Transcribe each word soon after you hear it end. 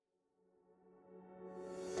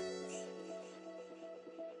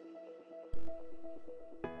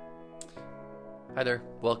Hi there.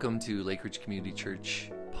 Welcome to Lake Ridge Community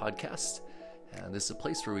Church podcast. And this is a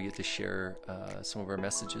place where we get to share some of our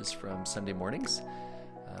messages from Sunday mornings.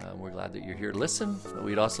 We're glad that you're here to listen, but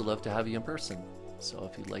we'd also love to have you in person. So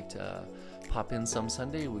if you'd like to pop in some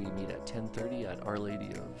Sunday, we meet at 10:30 at Our Lady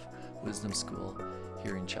of Wisdom School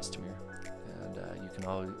here in Chestermere. And you can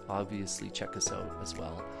obviously check us out as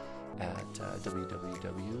well at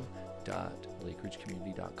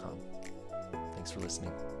www.lakeridgecommunity.com. Thanks for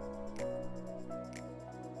listening.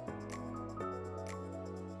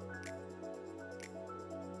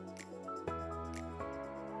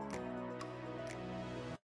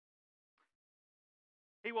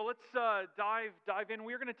 Hey, well, let's dive in.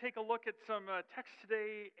 We're going to take a look at some text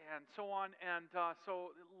today and so on. And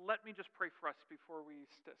so let me just pray for us before we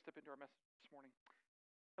step into our message this morning.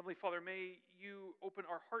 Heavenly Father, may you open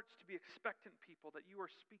our hearts to be expectant people that you are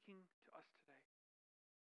speaking to us today.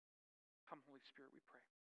 Come, Holy Spirit, we pray.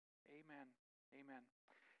 Amen. Amen.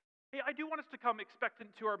 Hey, I do want us to come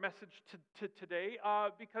expectant to our message today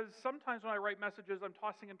because sometimes when I write messages, I'm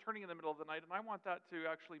tossing and turning in the middle of the night, and I want that to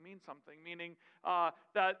actually mean something, meaning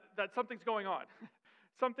that something's going on.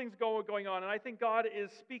 Something's going on, and I think God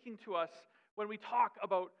is speaking to us when we talk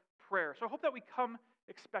about prayer. So I hope that we come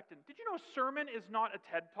expectant. Did you know a sermon is not a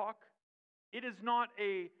TED Talk? It is not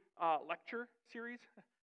a lecture series.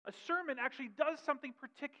 A sermon actually does something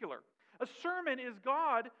particular. A sermon is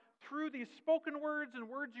God, through these spoken words and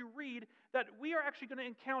words you read, that we are actually going to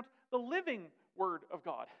encounter the living Word of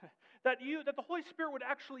God. That the Holy Spirit would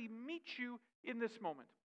actually meet you in this moment.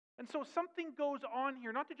 And so something goes on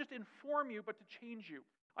here, not to just inform you, but to change you.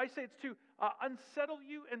 I say it's to unsettle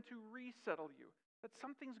you and to resettle you. That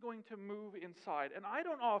something's going to move inside. And I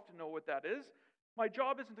don't often know what that is. My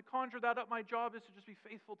job isn't to conjure that up. My job is to just be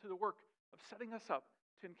faithful to the work of setting us up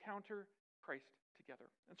to encounter Christ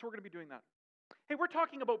together. And so we're going to be doing that. Hey, we're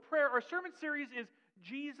talking about prayer. Our sermon series is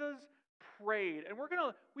Jesus Prayed. And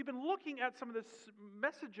we've been looking at some of the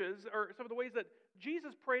messages, or some of the ways that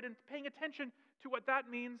Jesus prayed, and paying attention to what that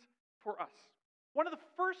means for us. One of the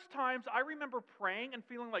first times I remember praying and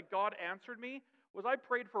feeling like God answered me was I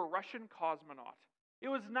prayed for a Russian cosmonaut. It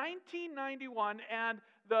was 1991, and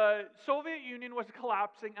the Soviet Union was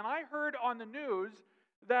collapsing, and I heard on the news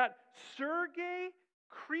that Sergei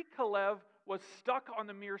Krikalev was stuck on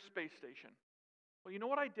the Mir space station. Well, you know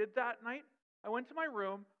what I did that night? I went to my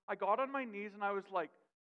room, I got on my knees, and I was like,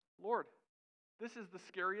 Lord, this is the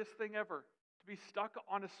scariest thing ever, to be stuck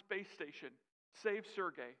on a space station. Save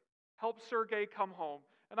Sergei. Help Sergei come home.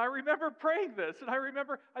 And I remember praying this, and I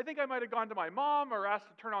think I might have gone to my mom or asked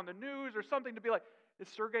to turn on the news or something to be like, is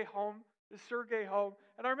Sergei home? Is Sergei home?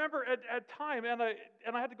 And I remember at time, and I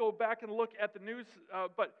had to go back and look at the news,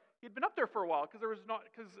 but he'd been up there for a while because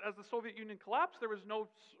as the Soviet Union collapsed, there was no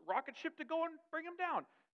rocket ship to go and bring him down.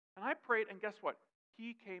 And I prayed, and guess what?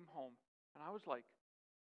 He came home. And I was like,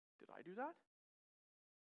 did I do that?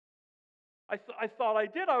 I thought I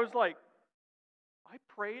did. I was like, I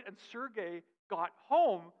prayed, and Sergei got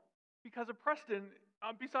home because of Preston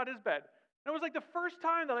beside his bed. And it was like the first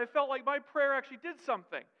time that I felt like my prayer actually did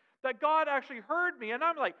something, that God actually heard me. And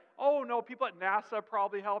I'm like, oh no, people at NASA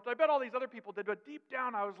probably helped. I bet all these other people did. But deep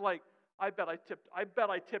down, I was like, I bet I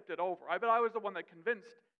tipped it over. I bet I was the one that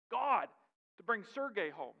convinced God to bring Sergei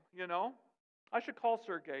home, you know? I should call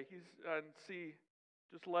Sergei and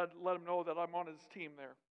just let him know that I'm on his team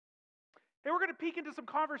there. Hey, we're going to peek into a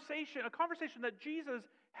conversation that Jesus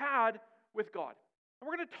had with God. And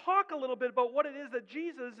we're going to talk a little bit about what it is that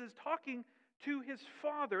Jesus is talking to his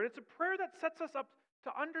Father. And it's a prayer that sets us up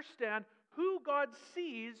to understand who God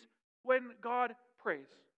sees when God prays.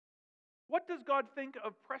 What does God think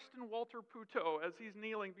of Preston Walter Puteau as he's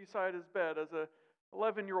kneeling beside his bed as a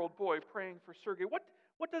 11-year-old boy praying for Sergei? What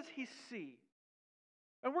does he see?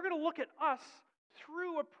 And we're going to look at us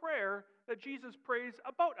through a prayer that Jesus prays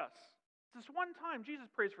about us. It's this one time Jesus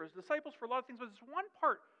prays for his disciples, for a lot of things, but it's one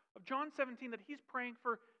part of John 17 that he's praying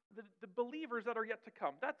for the believers that are yet to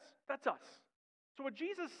come. That's us. So what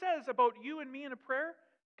Jesus says about you and me in a prayer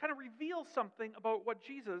kind of reveals something about what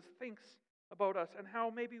Jesus thinks about us and how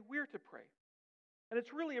maybe we're to pray. And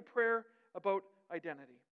it's really a prayer about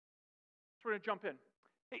identity. So we're going to jump in.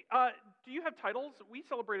 Hey, do you have titles? We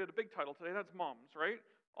celebrated a big title today. That's moms, right?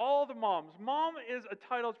 All the moms. Mom is a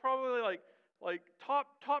title. It's probably like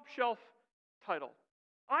top shelf title.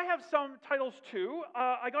 I have some titles too.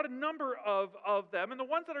 I got a number of them, and the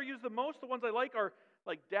ones that are used the most, the ones I like, are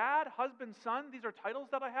like dad, husband, son. These are titles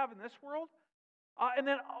that I have in this world. And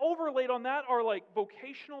then overlaid on that are like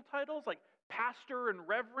vocational titles, like pastor and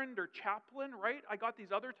reverend or chaplain, right? I got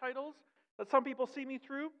these other titles that some people see me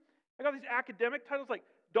through. I got these academic titles like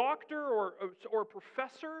doctor or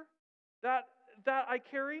professor. that I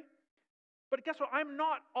carry. But guess what? I'm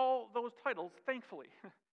not all those titles, thankfully.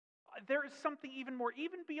 There is something even more,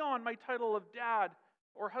 even beyond my title of dad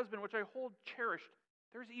or husband, which I hold cherished.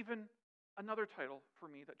 There's even another title for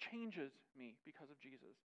me that changes me because of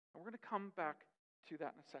Jesus. And we're going to come back to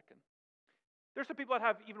that in a second. There's some people that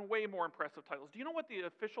have even way more impressive titles. Do you know what the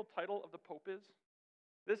official title of the Pope is?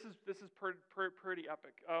 This is pretty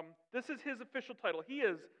epic. This is his official title. He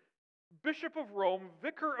is Bishop of Rome,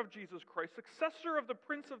 Vicar of Jesus Christ, successor of the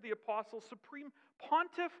Prince of the Apostles, Supreme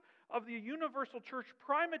Pontiff of the Universal Church,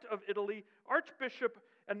 Primate of Italy, Archbishop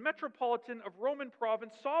and Metropolitan of Roman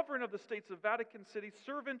Province, Sovereign of the States of Vatican City,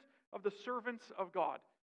 Servant of the servants of God.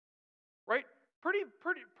 Right?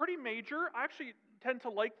 Pretty major. I actually tend to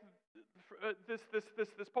like this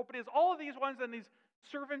Pope. It is all of these ones and these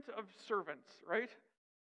servant of servants, right?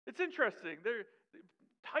 It's interesting.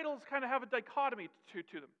 Titles kind of have a dichotomy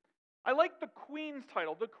to them. I like the Queen's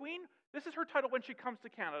title. The Queen, this is her title when she comes to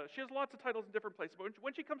Canada. She has lots of titles in different places, but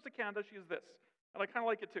when she comes to Canada, she is this. And I kind of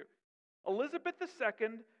like it too. Elizabeth II,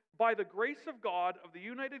 by the grace of God of the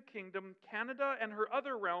United Kingdom, Canada, and her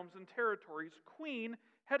other realms and territories, Queen,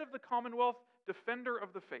 head of the Commonwealth, defender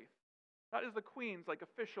of the faith. That is the Queen's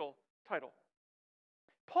official title.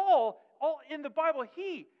 Paul, in the Bible,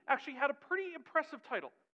 he actually had a pretty impressive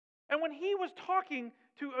title. And when he was talking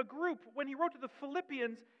to a group, when he wrote to the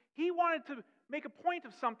Philippians, he wanted to make a point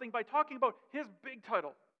of something by talking about his big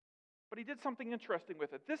title. But he did something interesting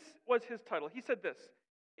with it. This was his title. He said this,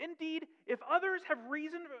 "Indeed, if others have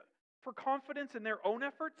reason for confidence in their own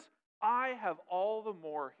efforts, I have all the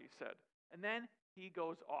more," he said. And then he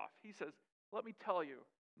goes off. He says, "Let me tell you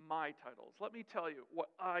my titles. Let me tell you what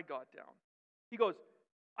I got down." He goes,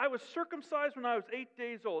 "I was circumcised when I was 8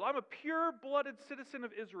 days old. I'm a pure-blooded citizen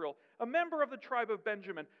of Israel, a member of the tribe of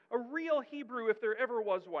Benjamin, a real Hebrew if there ever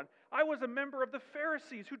was one. I was a member of the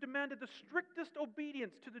Pharisees who demanded the strictest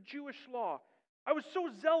obedience to the Jewish law. I was so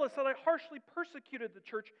zealous that I harshly persecuted the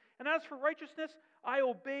church, and as for righteousness, I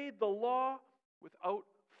obeyed the law without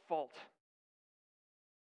fault."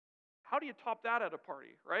 How do you top that at a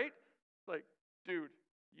party, right? It's like, dude,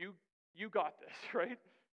 you got this, right?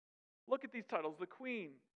 Look at these titles: the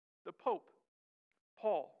Queen, the Pope,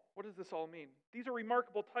 Paul. What does this all mean? These are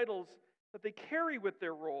remarkable titles that they carry with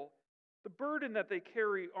their role, the burden that they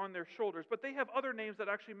carry on their shoulders, but they have other names that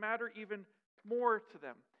actually matter even more to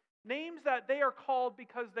them. Names that they are called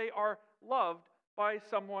because they are loved by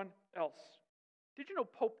someone else. Did you know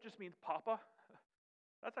Pope just means Papa?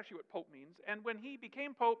 That's actually what Pope means. And when he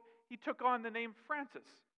became Pope, he took on the name Francis,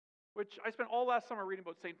 which I spent all last summer reading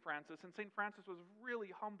about St. Francis, and St. Francis was a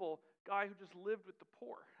really humble guy who just lived with the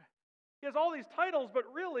poor. He has all these titles, but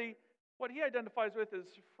really what he identifies with is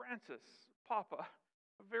Francis, Papa,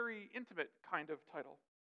 a very intimate kind of title.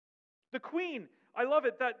 The Queen, I love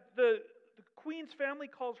it that the Queen's family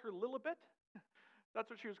calls her Lilibet. That's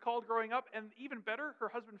what she was called growing up, and even better, her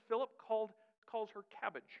husband Philip calls her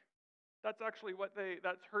Cabbage. That's actually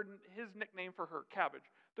his nickname for her, Cabbage.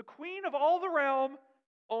 The Queen of all the realm.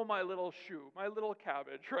 Oh, my little shoe, my little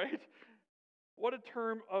cabbage, right? What a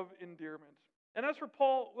term of endearment. And as for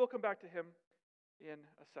Paul, we'll come back to him in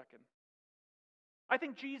a second. I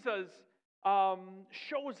think Jesus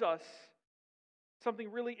shows us something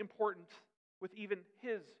really important with even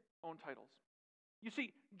his own titles. You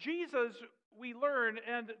see, Jesus, we learn,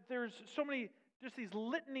 and there's so many, just these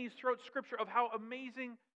litanies throughout Scripture of how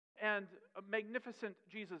amazing and magnificent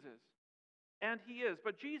Jesus is. And he is.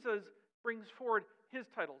 But Jesus brings forward his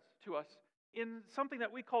titles to us in something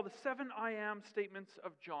that we call the 7 I Am statements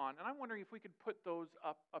of John. And I'm wondering if we could put those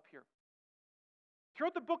up here.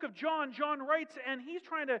 Throughout the book of John, John writes, and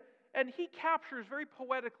he captures very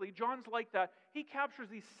poetically, John's like that, he captures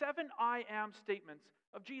these 7 I Am statements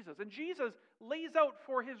of Jesus. And Jesus lays out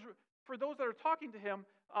for those that are talking to him,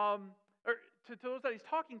 or to those that he's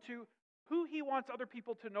talking to, who he wants other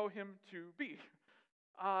people to know him to be.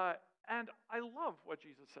 And I love what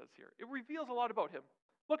Jesus says here. It reveals a lot about him.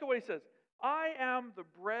 Look at what he says. "I am the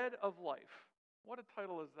bread of life." What a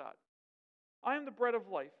title is that? I am the bread of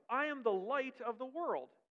life. I am the light of the world.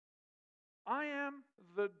 I am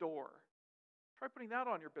the door. Try putting that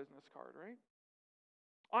on your business card, right?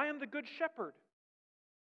 I am the good shepherd.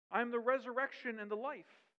 I am the resurrection and the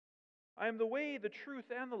life. I am the way, the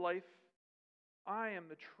truth, and the life. I am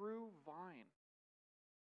the true vine.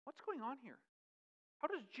 What's going on here? How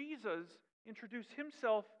does Jesus introduce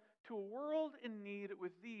himself to a world in need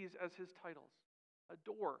with these as his titles? A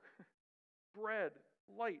door, bread,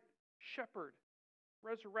 light, shepherd,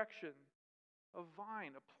 resurrection, a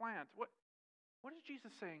vine, a plant. What is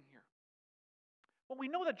Jesus saying here? Well, we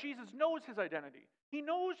know that Jesus knows his identity. He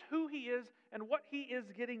knows who he is and what he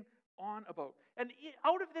is getting on about. And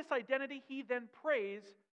out of this identity, he then prays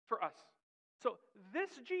for us. So this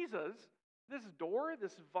Jesus, this door,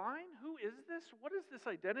 this vine, who is this? What is this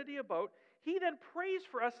identity about? He then prays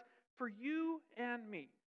for us, for you and me.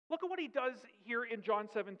 Look at what he does here in John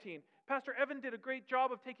 17. Pastor Evan did a great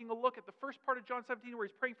job of taking a look at the first part of John 17 where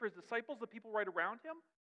he's praying for his disciples, the people right around him,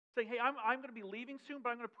 saying, hey, I'm going to be leaving soon, but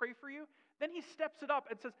I'm going to pray for you. Then he steps it up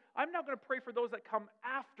and says, I'm now going to pray for those that come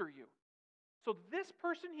after you. So this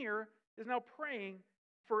person here is now praying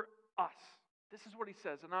for us. This is what he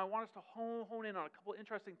says, and I want us to hone in on a couple of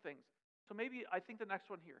interesting things. So maybe I think the next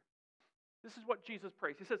one here. This is what Jesus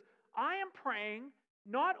prays. He says, I am praying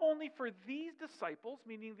not only for these disciples,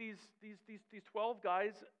 meaning these 12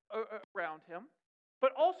 guys around him,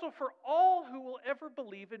 but also for all who will ever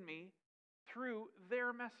believe in me through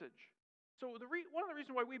their message. So one of the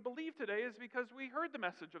reasons why we believe today is because we heard the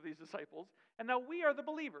message of these disciples, and now we are the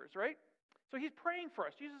believers, right? So he's praying for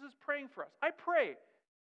us. Jesus is praying for us. I pray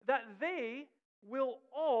that they will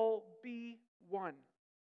all be one,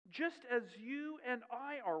 just as you and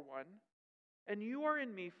I are one, and you are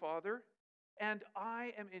in me, Father, and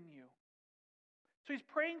I am in you. So he's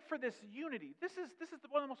praying for this unity. This is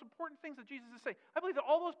one of the most important things that Jesus is saying. I believe that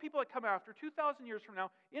all those people that come after, 2,000 years from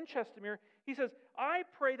now, in Chestermere, he says, I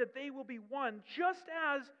pray that they will be one just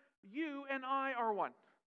as you and I are one.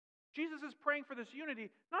 Jesus is praying for this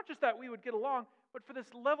unity, not just that we would get along, but for this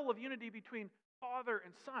level of unity between Father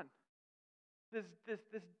and Son. This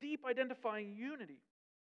deep identifying unity.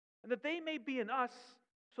 And that they may be in us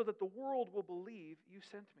so that the world will believe you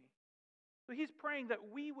sent me. So he's praying that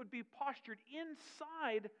we would be postured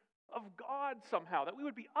inside of God somehow, that we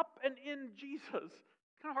would be up and in Jesus.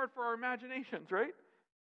 It's kind of hard for our imaginations, right?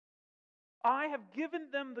 I have given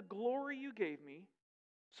them the glory you gave me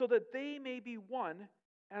so that they may be one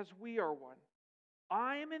as we are one.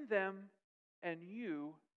 I am in them and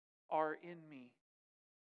you are in me.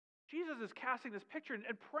 Jesus is casting this picture and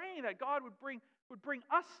praying that God would bring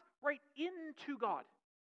us right into God,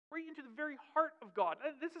 right into the very heart of God.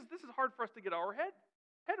 This is hard for us to get our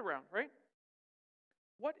head around, right?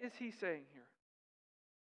 What is he saying here?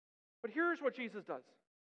 But here's what Jesus does.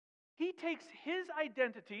 He takes his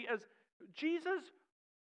identity as Jesus,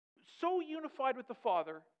 so unified with the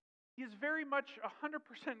Father, he is very much 100%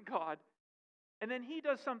 God, and then he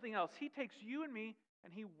does something else. He takes you and me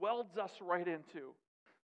and he welds us right into.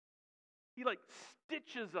 He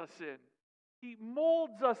stitches us in. He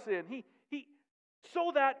molds us in. He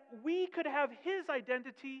so that we could have his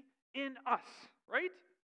identity in us, right?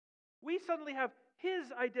 We suddenly have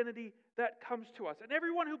his identity that comes to us. And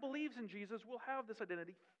everyone who believes in Jesus will have this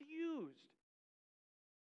identity fused.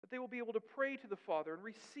 That they will be able to pray to the Father and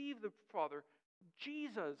receive the Father.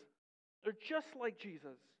 Jesus, they're just like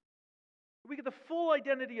Jesus. We get the full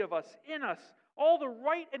identity of us, in us. All the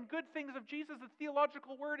right and good things of Jesus, the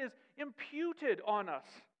theological word is imputed on us.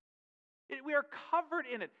 We are covered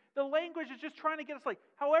in it. The language is just trying to get us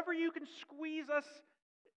however you can squeeze us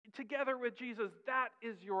together with Jesus, that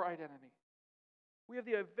is your identity. We have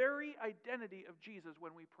the very identity of Jesus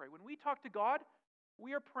when we pray. When we talk to God,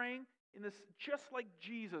 we are praying in this just like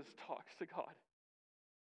Jesus talks to God.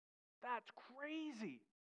 That's crazy.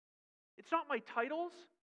 It's not my titles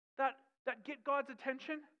that get God's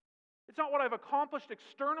attention. It's not what I've accomplished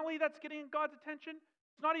externally that's getting God's attention.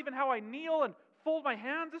 It's not even how I kneel and fold my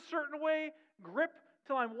hands a certain way, grip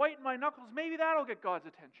till I'm white in my knuckles. Maybe that'll get God's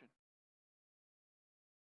attention.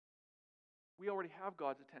 We already have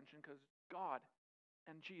God's attention because God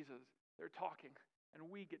and Jesus, they're talking, and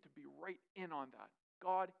we get to be right in on that.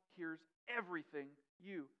 God hears everything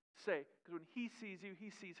you say, because when he sees you, he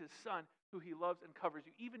sees his Son, who he loves and covers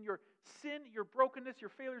you. Even your sin, your brokenness, your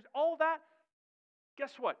failures, all that,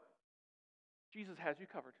 guess what? Jesus has you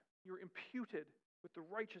covered. You're imputed with the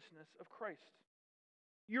righteousness of Christ.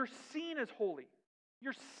 You're seen as holy.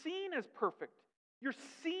 You're seen as perfect. You're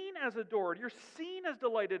seen as adored. You're seen as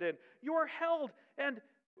delighted in. You are held, and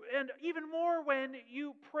even more when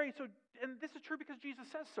you pray. So, and this is true because Jesus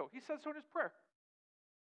says so. He says so in his prayer.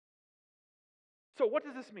 So what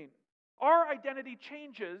does this mean? Our identity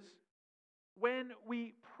changes when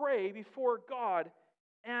we pray before God,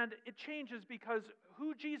 and it changes because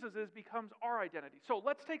who Jesus is becomes our identity. So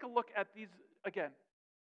let's take a look at these again.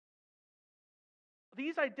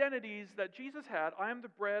 These identities that Jesus had, I am the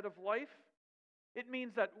bread of life, it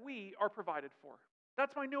means that we are provided for.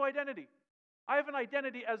 That's my new identity. I have an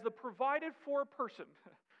identity as the provided for person.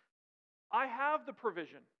 I have the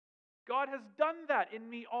provision. God has done that in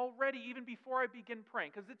me already, even before I begin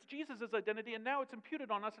praying, because it's Jesus' identity, and now it's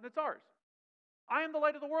imputed on us, and it's ours. I am the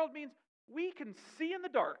light of the world means we can see in the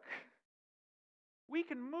dark. We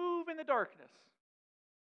can move in the darkness.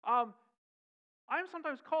 Um, I'm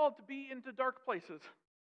sometimes called to be into dark places,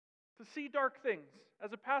 to see dark things.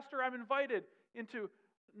 As a pastor, I'm invited into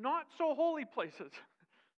not so holy places,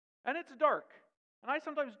 and it's dark. And I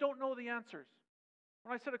sometimes don't know the answers.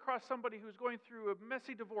 When I sit across somebody who's going through a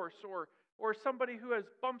messy divorce, or somebody who has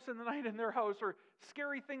bumps in the night in their house, or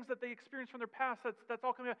scary things that they experience from their past, that's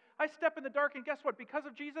all coming out. I step in the dark, and guess what? Because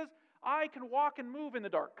of Jesus, I can walk and move in the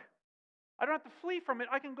dark. I don't have to flee from it.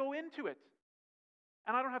 I can go into it.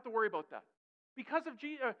 And I don't have to worry about that. Because of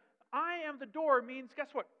Jesus, I am the door means, guess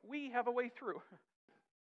what? We have a way through.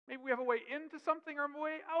 Maybe we have a way into something or a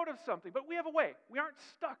way out of something, but we have a way. We aren't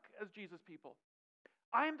stuck as Jesus people.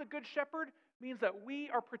 I am the good shepherd means that we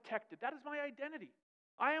are protected. That is my identity.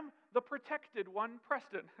 I am the protected one,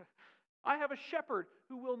 Preston. I have a shepherd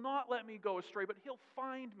who will not let me go astray, but he'll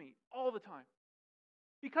find me all the time.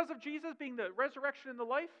 Because of Jesus being the resurrection and the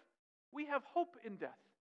life, we have hope in death.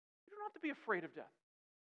 You don't have to be afraid of death.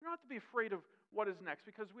 You don't have to be afraid of what is next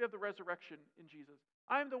because we have the resurrection in Jesus.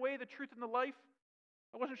 I am the way, the truth, and the life.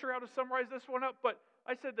 I wasn't sure how to summarize this one up, but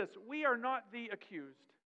I said this. We are not the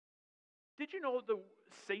accused. Did you know the word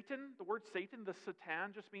Satan, the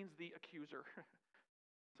Satan, just means the accuser?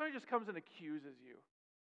 Somebody just comes and accuses you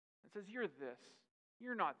and says, you're this,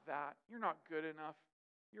 you're not that, you're not good enough,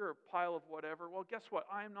 you're a pile of whatever. Well, guess what?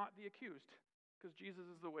 I am not the accused because Jesus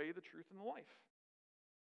is the way, the truth, and the life.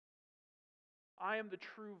 I am the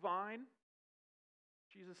true vine.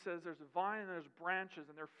 Jesus says there's a vine and there's branches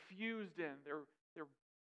and they're fused in, they're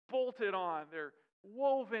bolted on, they're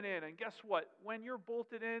woven in. And guess what? When you're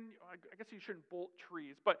bolted in, I guess you shouldn't bolt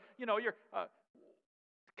trees, but you're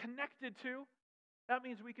connected to, that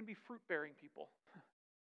means we can be fruit-bearing people.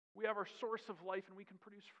 We have our source of life and we can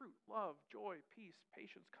produce fruit. Love, joy, peace,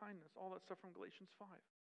 patience, kindness, all that stuff from Galatians 5.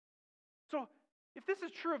 So if this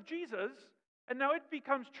is true of Jesus, and now it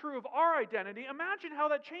becomes true of our identity, imagine how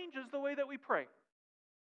that changes the way that we pray.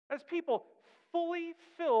 As people fully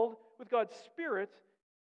filled with God's Spirit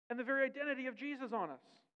and the very identity of Jesus on us.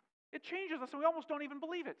 It changes us and we almost don't even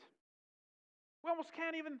believe it. We almost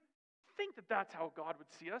can't even think that that's how God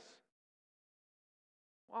would see us.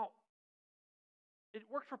 Well, it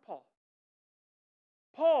worked for Paul.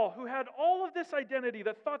 Paul, who had all of this identity,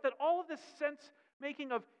 that thought that all of this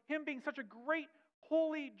sense-making of him being such a great,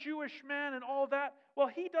 holy Jewish man and all that, well,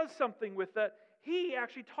 he does something with that. He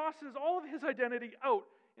actually tosses all of his identity out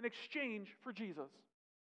in exchange for Jesus.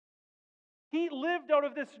 He lived out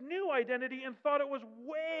of this new identity and thought it was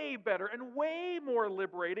way better and way more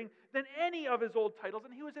liberating than any of his old titles,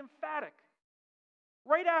 and he was emphatic.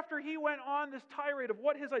 Right after he went on this tirade of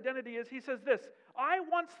what his identity is, he says this, I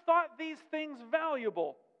once thought these things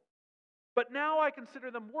valuable, but now I consider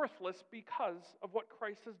them worthless because of what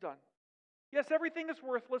Christ has done. Yes, everything is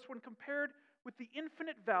worthless when compared with the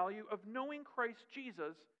infinite value of knowing Christ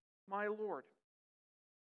Jesus, my Lord.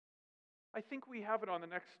 I think we have it on the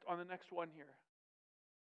next one here.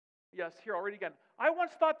 Yes, here already again. I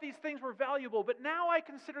once thought these things were valuable, but now I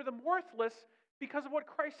consider them worthless because of what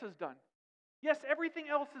Christ has done. Yes, everything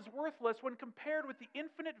else is worthless when compared with the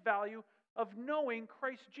infinite value of knowing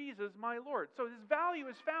Christ Jesus, my Lord. So his value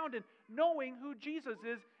is found in knowing who Jesus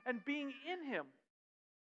is and being in him.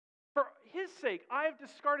 For his sake, I have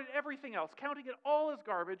discarded everything else, counting it all as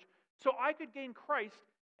garbage, so I could gain Christ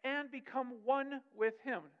and become one with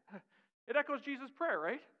him. It echoes Jesus' prayer,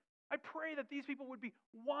 right? I pray that these people would be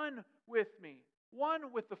one with me,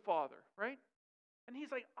 one with the Father, right? And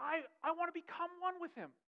he's like, I want to become one with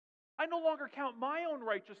him. I no longer count my own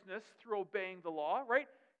righteousness through obeying the law, right?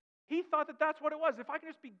 He thought that that's what it was. If I can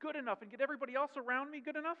just be good enough and get everybody else around me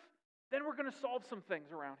good enough, then we're going to solve some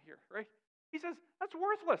things around here, right? He says, that's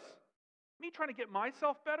worthless. Me trying to get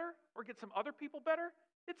myself better or get some other people better,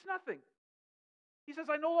 it's nothing. He says,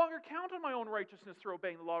 I no longer count on my own righteousness through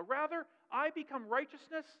obeying the law. Rather, I become righteous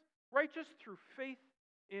through faith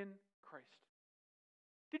in Christ.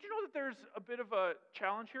 Did you know that there's a bit of a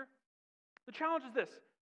challenge here? The challenge is this.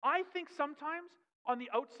 I think sometimes on the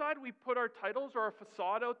outside we put our titles or our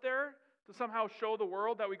facade out there to somehow show the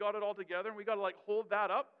world that we got it all together and we got to hold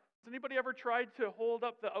that up. Has anybody ever tried to hold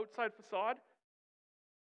up the outside facade?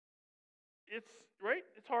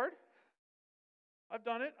 It's hard. I've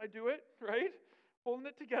done it. I do it, right? Holding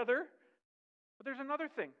it together. But there's another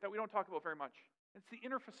thing that we don't talk about very much. It's the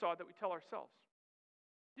inner facade that we tell ourselves.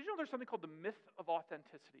 Did you know there's something called the myth of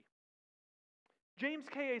authenticity? James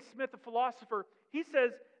K.A. Smith, a philosopher, he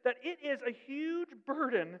says that it is a huge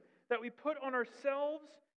burden that we put on ourselves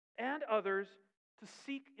and others to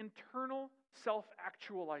seek internal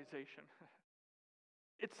self-actualization.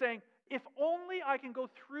 It's saying, if only I can go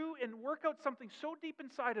through and work out something so deep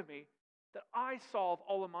inside of me that I solve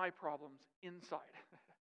all of my problems inside.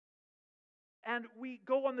 And we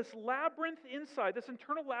go on this labyrinth inside, this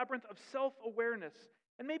internal labyrinth of self-awareness.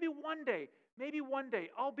 And maybe one day,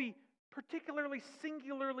 I'll be particularly,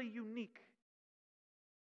 singularly unique.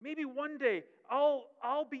 Maybe one day,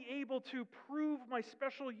 I'll be able to prove my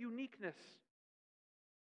special uniqueness.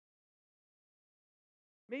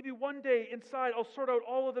 Maybe one day inside, I'll sort out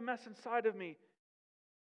all of the mess inside of me.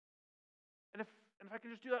 And if I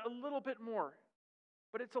can just do that a little bit more.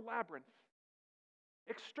 But it's a labyrinth.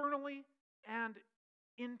 Externally and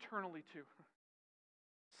internally too.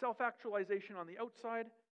 Self-actualization on the outside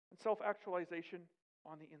and self-actualization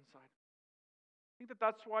on the inside. I think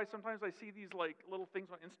that's why sometimes I see these little things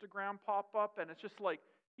on Instagram pop up, and it's just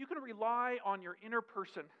you can rely on your inner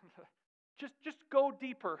person. just go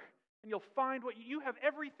deeper, and you'll find what you have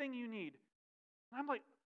everything you need. And I'm like,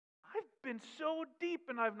 I've been so deep,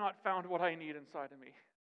 and I've not found what I need inside of me.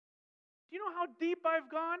 Do you know how deep I've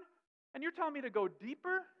gone? And you're telling me to go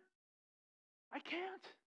deeper? I can't.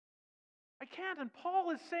 And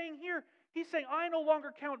Paul is saying here, he's saying, I no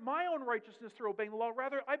longer count my own righteousness through obeying the law.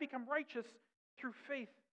 Rather, I become righteous through faith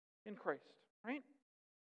in Christ. Right?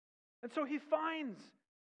 And so he finds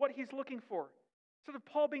what he's looking for. Instead of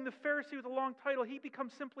Paul being the Pharisee with a long title, he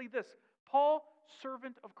becomes simply this: Paul,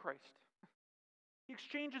 servant of Christ. He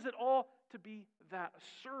exchanges it all to be that, a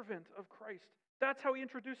servant of Christ. That's how he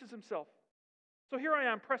introduces himself. So here I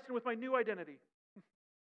am, Preston, with my new identity.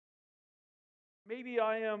 Maybe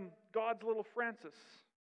I am God's little Francis,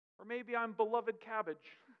 or maybe I'm beloved Cabbage.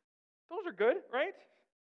 Those are good, right?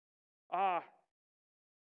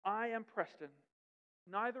 I am Preston,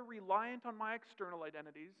 neither reliant on my external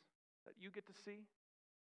identities that you get to see,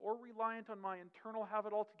 or reliant on my internal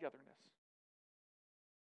have-it-all-togetherness.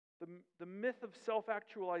 The myth of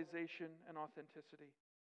self-actualization and authenticity,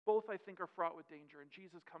 both I think are fraught with danger, and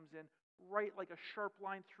Jesus comes in right like a sharp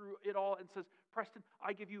line through it all and says, Preston,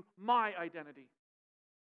 I give you my identity.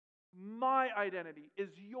 My identity is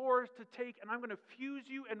yours to take, and I'm going to fuse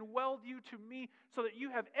you and weld you to me so that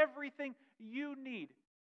you have everything you need.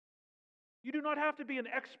 You do not have to be an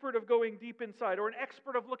expert of going deep inside or an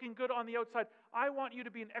expert of looking good on the outside. I want you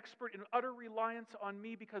to be an expert in utter reliance on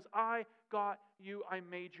me because I got you, I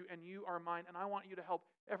made you, and you are mine. And I want you to help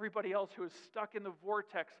everybody else who is stuck in the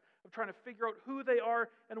vortex of trying to figure out who they are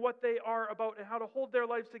and what they are about and how to hold their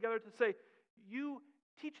lives together to say, you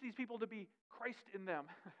teach these people to be Christ in them.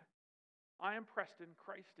 I am Preston,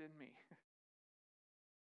 Christ in me.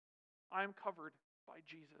 I am covered by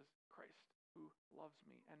Jesus Christ, who loves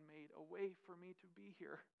me and made a way for me to be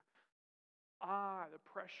here. The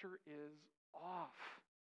pressure is off.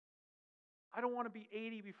 I don't want to be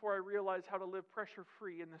 80 before I realize how to live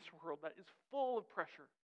pressure-free in this world that is full of pressure.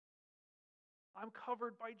 I'm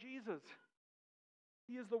covered by Jesus.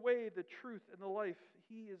 He is the way, the truth, and the life.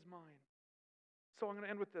 He is mine. So I'm going to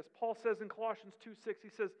end with this. Paul says in Colossians 2:6, he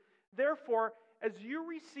says, therefore, as you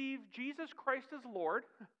receive Jesus Christ as Lord,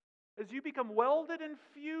 as you become welded and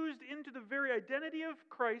fused into the very identity of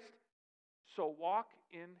Christ, so walk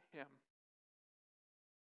in Him.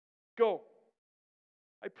 Go.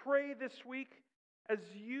 I pray this week, as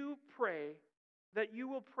you pray, that you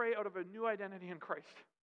will pray out of a new identity in Christ.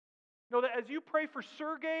 Know that as you pray for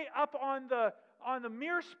Sergey up on the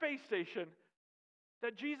Mir space station,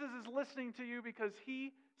 that Jesus is listening to you because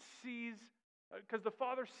because the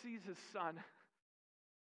Father sees His Son.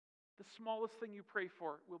 The smallest thing you pray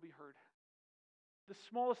for will be heard. The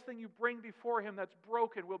smallest thing you bring before Him that's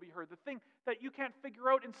broken will be heard. The thing that you can't figure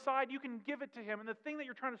out inside, you can give it to Him. And the thing that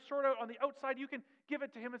you're trying to sort out on the outside, you can give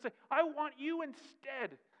it to Him and say, I want you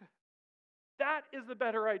instead. That is the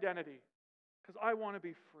better identity. Because I want to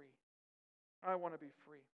be free. I want to be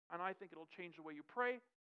free. And I think it'll change the way you pray,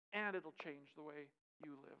 and it'll change the way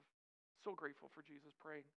you live. So grateful for Jesus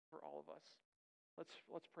praying for all of us.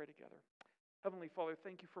 Let's pray together. Heavenly Father,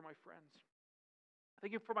 thank you for my friends.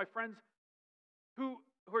 Thank you for my friends who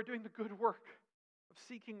are doing the good work of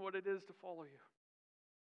seeking what it is to follow you.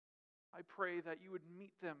 I pray that you would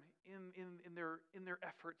meet them in their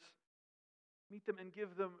efforts. Meet them and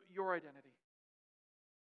give them your identity.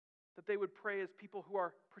 That they would pray as people who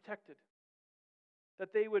are protected.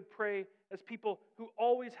 That they would pray as people who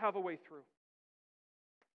always have a way through.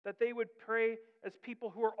 That they would pray as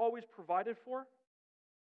people who are always provided for.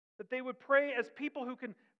 That they would pray as people who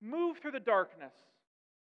can move through the darkness.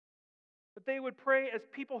 That they would pray as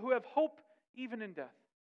people who have hope even in death.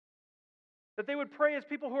 That they would pray as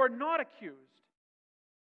people who are not accused.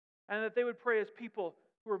 And that they would pray as people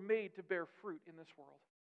who are made to bear fruit in this world.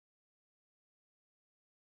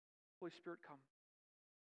 Holy Spirit, come.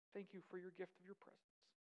 Thank you for your gift of your presence.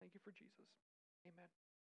 Thank you for Jesus. Amen.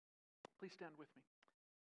 Please stand with me.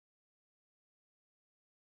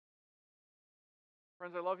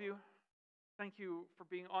 Friends, I love you. Thank you for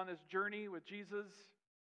being on this journey with Jesus.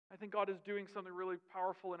 I think God is doing something really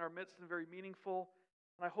powerful in our midst and very meaningful.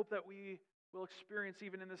 And I hope that we will experience,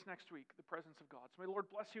 even in this next week, the presence of God. So may the Lord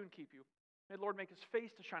bless you and keep you. May the Lord make his face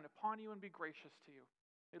to shine upon you and be gracious to you.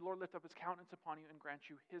 May the Lord lift up his countenance upon you and grant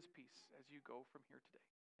you his peace as you go from here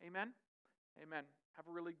today. Amen? Amen. Have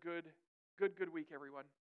a really good week, everyone.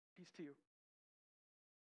 Peace to you.